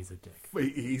is why he's a dick.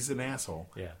 He's an asshole.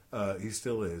 Yeah. He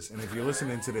still is. And if you're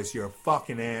listening to this, you're a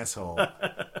fucking asshole.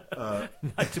 Not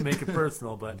to make it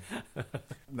personal, but...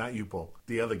 Not you, Paul.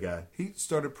 The other guy. He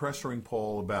started pressuring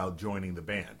Paul about joining the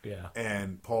band. Yeah.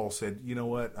 And Paul said, you know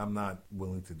what? I'm not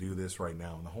willing to do this right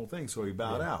now and the whole thing. So he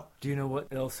bowed out. Do you know what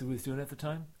else he was doing at the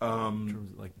time? In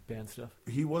terms of like band stuff?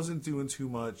 He wasn't doing too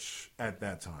much at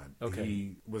that time. Okay.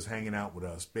 He was hanging out with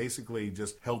us, basically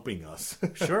just helping us.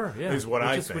 Sure, yeah. is what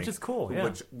I think. Which is cool,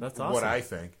 yeah. That's awesome. What I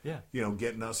think. Yeah.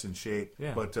 Getting us in shape.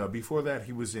 Yeah. But before that,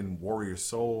 he was in Warrior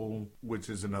Soul, which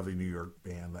is another New York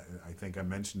band that I think I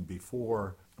mentioned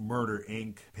before. Murder,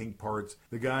 Inc., Pink Parts.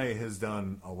 The guy has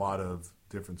done a lot of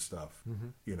different stuff,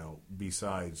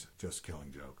 besides just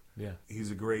Killing Joke. Yeah. He's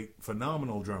a great,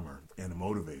 phenomenal drummer and a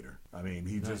motivator. I mean,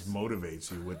 he just motivates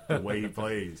you with the way he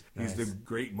plays. He's the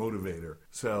great motivator.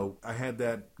 So I had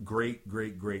that great,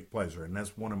 great, great pleasure. And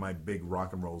that's one of my big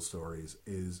rock and roll stories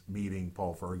is meeting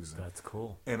Paul Ferguson. That's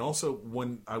cool. And also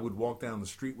when I would walk down the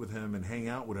street with him and hang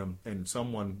out with him and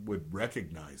someone would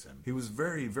recognize him, he was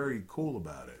very, very cool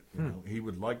about it. He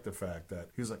would like the fact that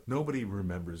he was like, nobody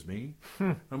remembers me.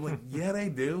 I'm like, yeah, they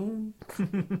do.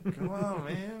 Come on,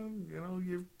 man.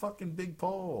 You're fucking Big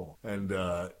Paul. And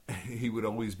he would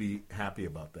always be happy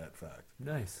about that fact.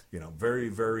 Nice. Very,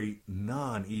 very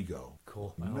non-ego.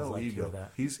 Cool. I always No like to ego. hear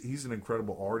that. He's an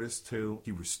incredible artist too.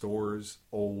 He restores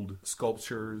old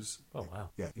sculptures. Oh, wow.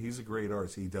 Yeah, he's a great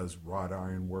artist. He does wrought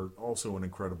iron work. Also an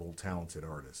incredible, talented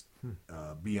artist.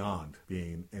 Beyond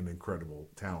being an incredible,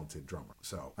 talented drummer.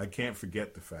 So I can't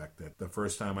forget the fact that the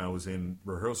first time I was in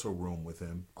rehearsal room with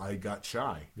him, I got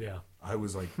shy. Yeah. I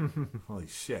was like, holy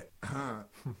shit.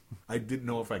 I didn't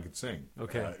know if I could sing.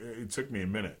 Okay. It took me a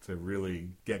minute to really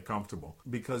get comfortable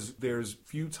because there's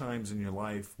few times in your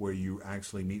life where you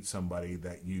actually meet somebody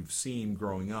that you've seen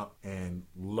growing up and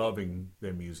loving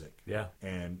their music. Yeah.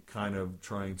 And kind of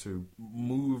trying to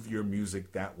move your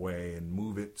music that way and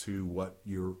move it to what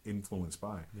you're influenced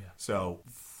by. Yeah. So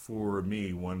for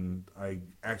me, when I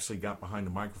actually got behind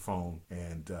the microphone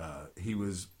and he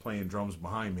was playing drums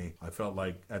behind me, I felt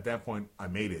like at that point I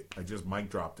made it. I just mic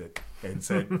dropped it and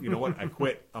said, you know what, I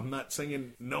quit. I'm not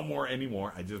singing no more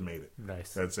anymore. I just made it.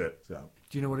 Nice. That's it. So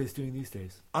Do you know what he's doing these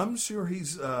days? I'm sure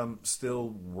he's still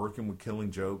working with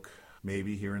Killing Joke.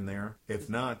 maybe here and there. If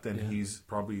not, then he's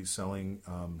probably selling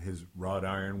his wrought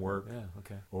iron work. Yeah,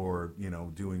 okay. Or,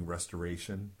 doing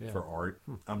restoration for art.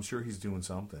 I'm sure he's doing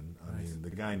something. I mean, the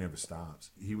guy never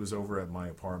stops. He was over at my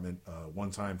apartment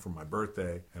one time for my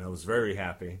birthday, and I was very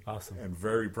happy. Awesome. And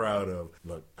very proud of,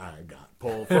 look, I got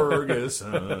Paul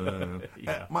Ferguson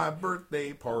at my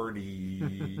birthday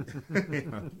party.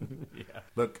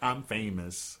 Look, I'm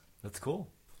famous. That's cool.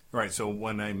 Right, so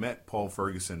when I met Paul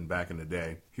Ferguson back in the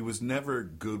day, he was never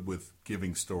good with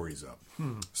giving stories up.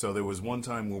 So there was one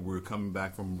time when we were coming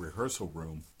back from a rehearsal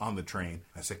room on the train.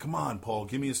 I said, come on, Paul,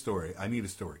 give me a story. I need a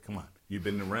story. Come on. You've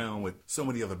been around with so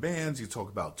many other bands. You talk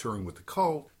about touring with the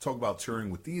Cult, talk about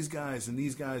touring with these guys and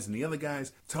the other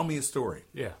guys. Tell me a story.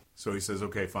 Yeah. So he says,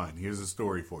 okay, fine. Here's a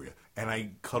story for you. And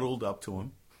I cuddled up to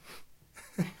him,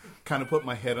 kind of put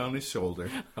my head on his shoulder.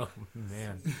 Oh,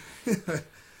 man.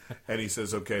 And he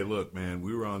says, okay, look, man,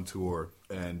 we were on tour,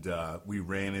 and we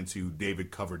ran into David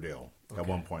Coverdale at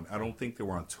one point. I don't think they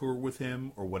were on tour with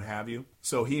him or what have you.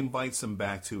 So he invites them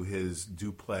back to his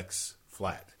duplex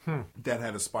flat that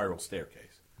had a spiral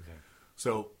staircase. Okay.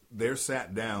 So they're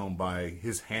sat down by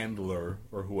his handler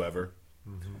or whoever,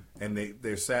 and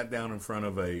they're sat down in front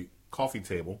of a coffee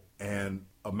table, and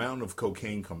a mountain of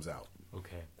cocaine comes out.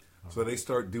 Okay. So they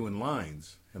start doing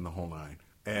lines in the whole nine.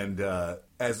 And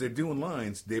as they're doing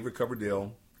lines, David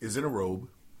Coverdale is in a robe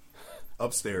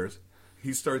upstairs.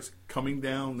 He starts coming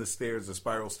down the stairs, the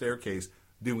spiral staircase,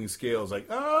 doing scales like,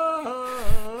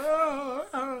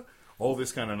 all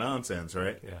this kind of nonsense,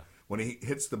 right? Yeah. When he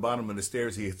hits the bottom of the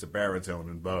stairs, he hits a baritone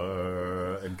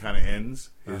and kind of ends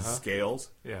his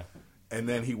scales. Yeah. And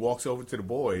then he walks over to the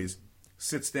boys,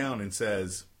 sits down and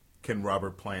says, can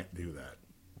Robert Plant do that?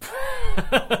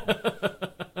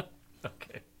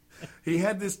 He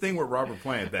had this thing with Robert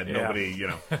Plant that nobody,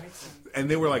 and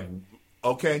they were like,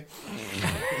 okay,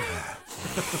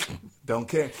 don't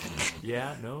care.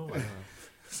 Yeah, no.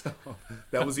 So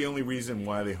that was the only reason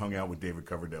why they hung out with David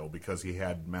Coverdale, because he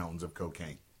had mountains of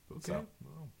cocaine. Okay. So,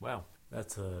 wow.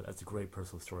 That's a great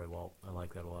personal story, Walt. I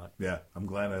like that a lot. yeah, I'm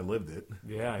glad I lived it.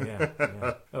 Yeah.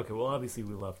 Okay, well, obviously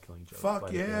we love Killing Joke.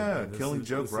 Fuck yeah, Killing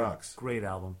Joke rocks. Great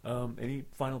album. Any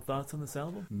final thoughts on this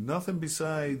album? Nothing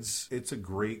besides it's a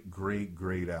great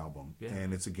album,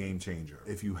 and it's a game changer.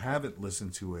 If you haven't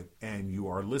listened to it and you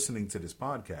are listening to this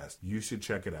podcast, you should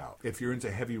check it out. If you're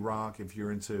into heavy rock, if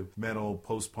you're into metal,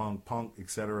 post-punk, punk,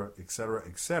 etc.,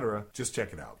 just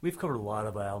check it out. We've covered a lot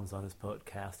of albums on this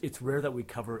podcast. It's rare that we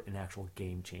cover an actual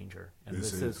game changer, and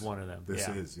this is one of them. This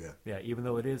is. Yeah, even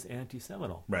though it is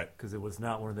anti-seminal. Right. Because it was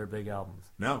not one of their big albums.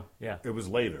 No. Yeah. It was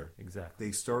later. Exactly.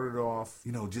 They started off,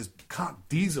 just cock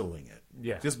dieseling it.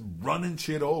 Yeah. Just running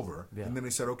shit over. Yeah. And then they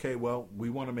said, okay, well,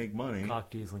 we want to make money. Cock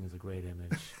dieseling is a great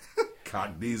image.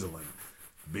 Cock dieseling.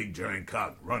 Big giant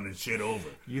cock running shit over.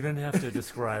 You don't have to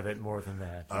describe it more than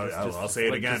that. I'll say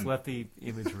it again. Just let the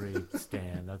imagery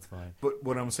stand. That's fine. But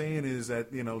what I'm saying is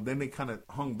that, then they kind of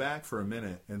hung back for a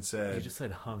minute and said... You just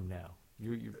said hung now.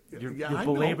 You're I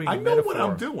belaboring know, the I know metaphor what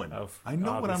I'm doing. I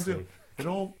know obviously. what I'm doing. It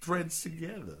all threads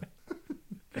together.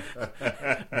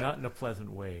 Not in a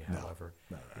pleasant way, however.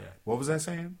 No. Yeah. What was I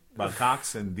saying? About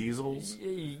cocks and diesels?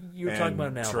 You're talking about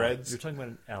an album. Treads? You're talking about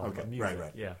an album. Okay, music.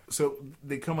 right. Yeah. So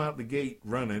they come out the gate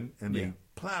running, and they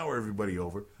plow everybody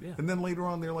over. Yeah. And then later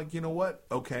on, they're like, you know what?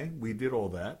 Okay, we did all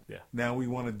that. Yeah. Now we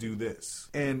want to do this.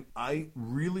 And I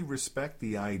really respect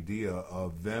the idea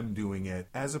of them doing it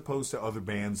as opposed to other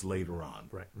bands later on.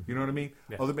 Right. You know what I mean?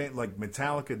 Yeah. Other bands, like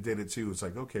Metallica did it too. It's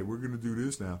like, okay, we're going to do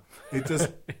this now. It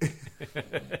doesn't...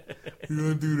 You're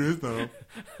going to do this now.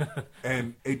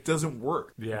 And it doesn't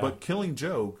work. Yeah. But Killing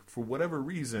Joke, for whatever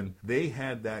reason, they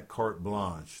had that carte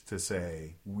blanche to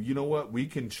say, you know what? We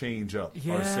can change up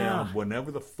our sound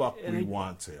whenever the fuck we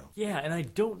want to. Yeah, and I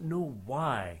don't know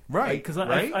why. Right. Because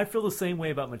right? I feel the same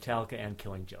way about Metallica and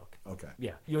Killing Joke. Okay.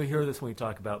 Yeah. You'll hear this when we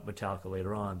talk about Metallica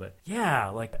later on. But yeah,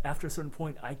 like after a certain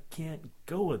point, I can't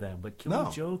go with them. But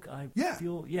Killing Joke, I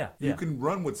feel, You can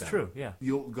run with them. True, yeah.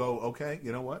 You'll go, okay,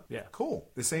 you know what? Yeah. Cool.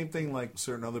 The same thing like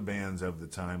certain other bands of the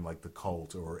time, like The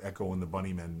Cult or Echo and the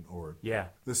Bunnymen or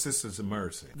the Sisters of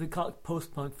Mercy. They call it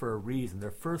post-punk for a reason.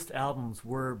 Their first albums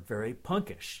were very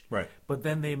punkish. Right. But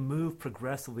then they moved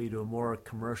progressively to a more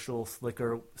commercial,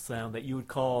 slicker sound that you would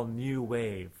call new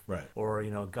wave. Right. Or,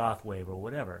 goth wave or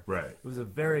whatever. Right. It was a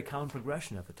very common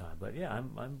progression at the time. But yeah,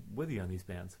 I'm with you on these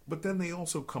bands. But then they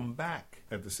also come back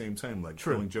at the same time, like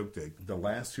Killing Joke did. The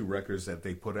last two records that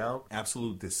they put out,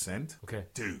 Absolute Descent. Okay.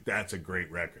 Dude, that's a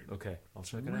great record. Okay, I'll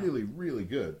check it out. Really, really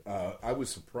good. I was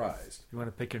surprised. You want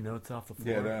to pick your notes off the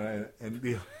floor? Yeah, and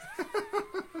they're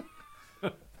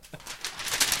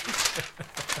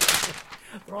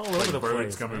all over the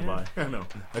birds place. coming man. by. I know.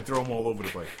 I throw them all over the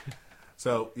place.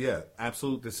 So, yeah,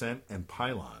 Absolute Descent and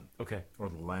Pylon Okay. are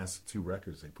the last two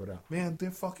records they put out. Man,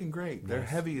 they're fucking great. They're Nice.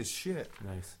 heavy as shit.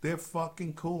 Nice. They're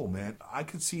fucking cool, man. I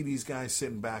could see these guys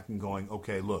sitting back and going,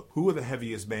 okay, look, who are the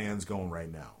heaviest bands going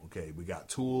right now? Okay, we got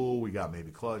Tool, we got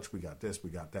maybe Clutch, we got this, we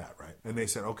got that, right? And they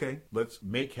said, okay, let's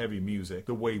make heavy music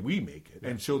the way we make it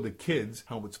and show the kids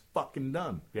how it's fucking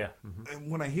done. Yeah.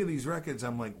 And when I hear these records,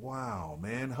 I'm like, wow,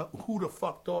 man, who the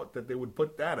fuck thought that they would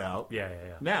put that out Yeah.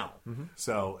 now?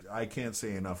 So I can't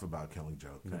say enough about Killing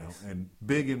Joke. You know? And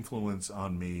big influence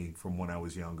on me from when I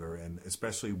was younger, and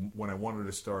especially when I wanted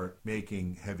to start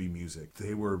making heavy music.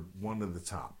 They were one of the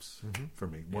tops for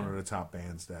me, one of the top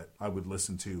bands that I would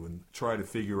listen to and try to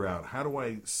figure out, how do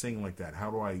I sing like that? How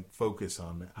do I focus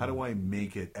on that? How do I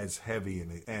make it as heavy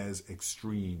and as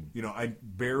extreme? You know, I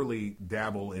barely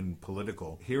dabble in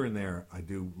political. Here and there I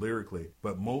do lyrically,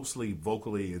 but mostly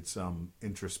vocally it's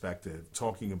introspective,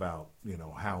 talking about, you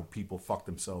know, how people fuck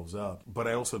themselves up. But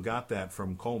I also got that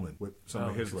from Coleman with some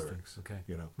of his interesting. lyrics. Okay.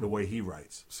 You know, the way he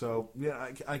writes. So, yeah,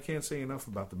 I can't say enough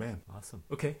about the band. Awesome.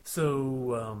 Okay.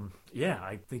 So, yeah,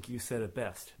 I think you said it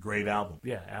best. Great album.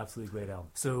 Yeah, absolutely great album.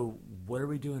 So, what are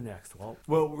we doing next, Walt?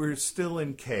 Well, we're still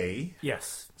in K,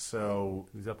 Yes. so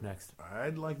Who's up next?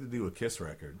 I'd like to do a Kiss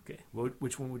record. Okay.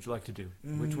 Which one would you like to do?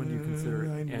 Which one do you consider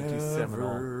I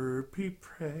anti-Seminole? never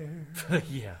prepare.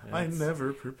 Yeah. I it's-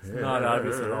 never prepare. not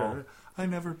obvious at all. I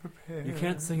never prepare. You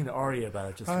can't sing an aria about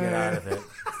it just to get out of it.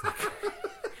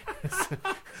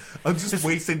 I'm just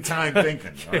wasting time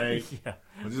thinking, all right? Yeah.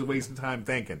 I'm just wasting time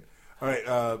thinking. All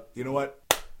right, you know what?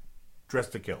 Dress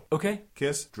to Kill. Okay.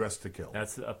 Kiss, Dress to Kill.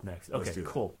 That's up next. Let's Okay, do that.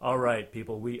 cool. All right,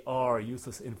 people. We are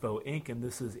Useless Info Inc., and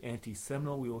this is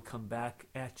Anti-Seminole. We will come back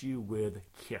at you with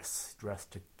Kiss, Dress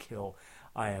to Kill.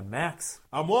 I am Max.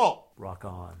 I'm Walt. Rock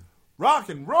on. Rock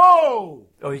and roll!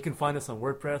 Oh, you can find us on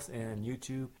WordPress and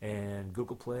YouTube and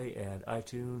Google Play and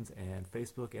iTunes and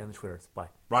Facebook and the Twitter. Bye.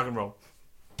 Rock and roll.